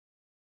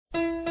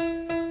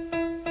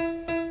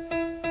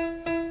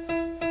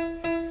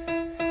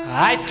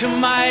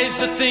Itemize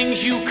the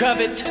things you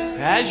covet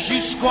as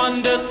you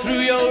squander through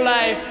your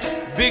life.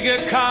 Bigger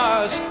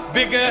cars,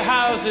 bigger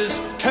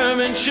houses, term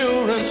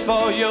insurance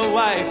for your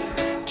wife.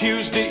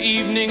 Tuesday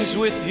evenings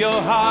with your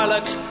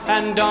harlot,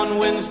 and on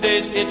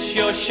Wednesdays it's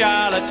your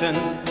charlatan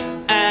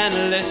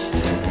analyst.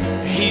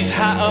 He's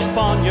high up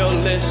on your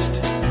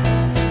list.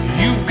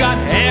 You've got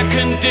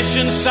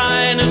air-conditioned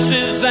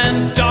sinuses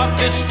and dark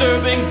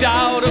disturbing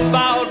doubt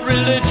about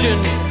religion,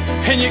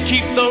 and you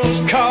keep those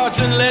cards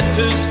and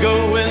letters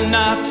going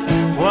out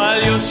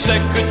while your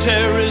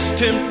secretary's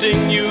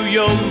tempting you.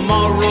 Your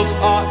morals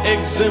are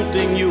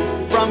exempting you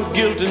from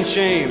guilt and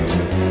shame.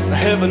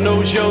 Heaven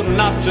knows you're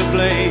not to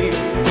blame.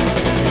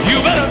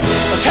 You better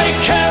take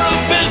care of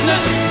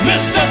business,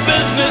 Mr.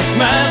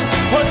 Businessman.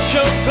 What's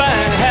your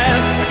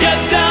plan? Get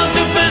down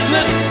to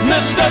business,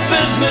 Mr.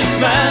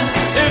 Businessman,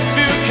 if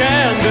you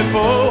can,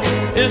 before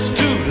it's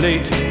too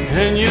late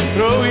and you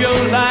throw your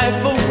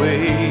life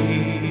away.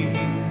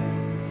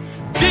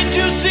 Did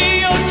you see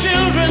your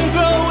children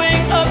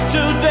growing up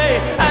today?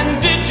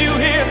 And did you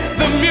hear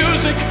the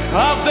music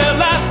of their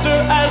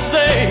laughter as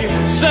they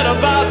set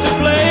about to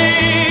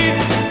play?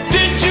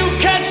 Did you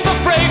catch the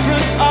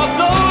fragrance of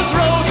those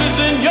roses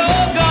in your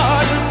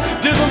garden?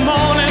 Did the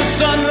morning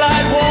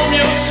sunlight warm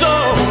your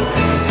soul,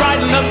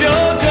 brighten up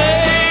your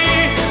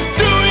day?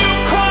 Do you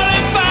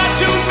qualify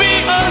to be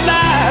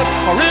alive,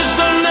 or is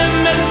the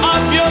limit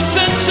of your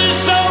senses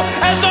so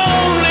as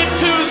only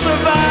to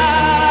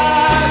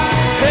survive?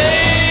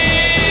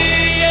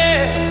 Hey,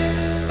 yeah.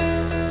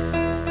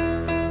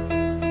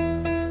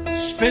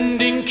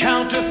 Spending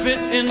counterfeit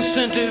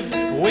incentive,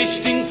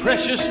 wasting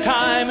precious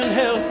time and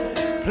health,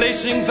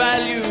 placing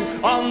value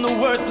on the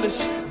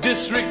worthless,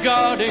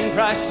 disregarding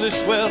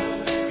priceless wealth.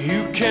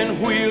 You can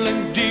wheel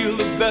and deal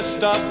the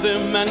best of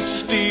them and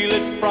steal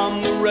it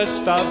from the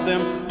rest of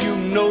them. You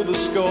know the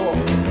score.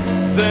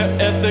 Their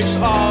ethics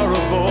are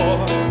a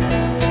bore.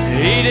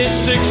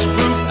 86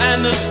 proof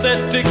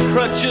anesthetic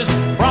crutches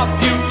prop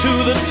you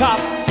to the top,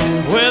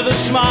 where the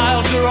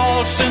smiles are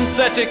all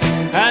synthetic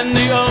and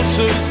the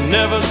ulcers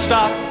never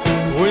stop.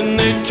 When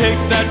they take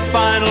that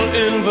final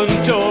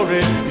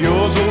inventory,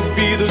 yours will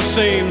be the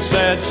same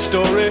sad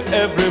story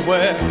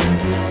everywhere.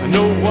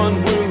 No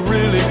one will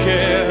really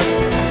care.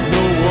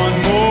 No one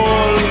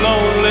more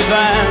lonely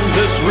than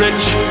this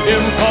rich,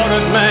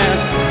 important man.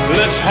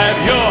 Let's have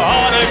your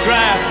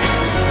autograph,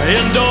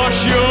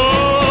 endorse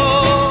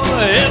your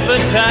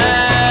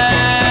epitaph.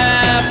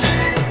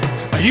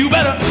 You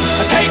better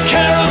take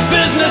care of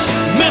business,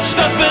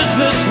 Mr.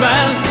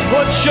 Businessman.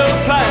 What's your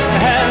plan?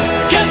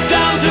 Get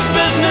down to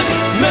business,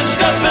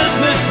 Mr.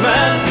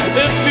 Businessman,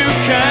 if you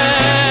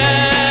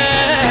can.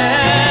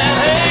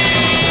 Hey,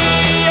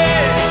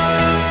 yeah.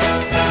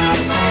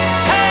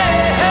 Hey,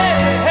 hey,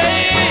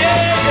 hey,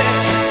 yeah.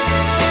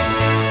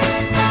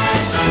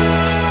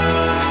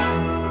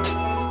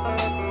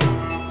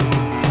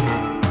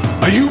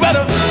 You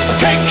better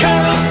take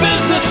care of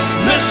business,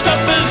 Mr.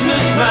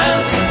 Businessman.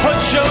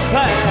 What's your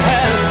plan?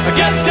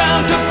 Get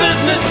down to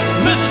business,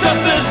 Mr.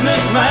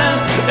 Businessman,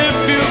 if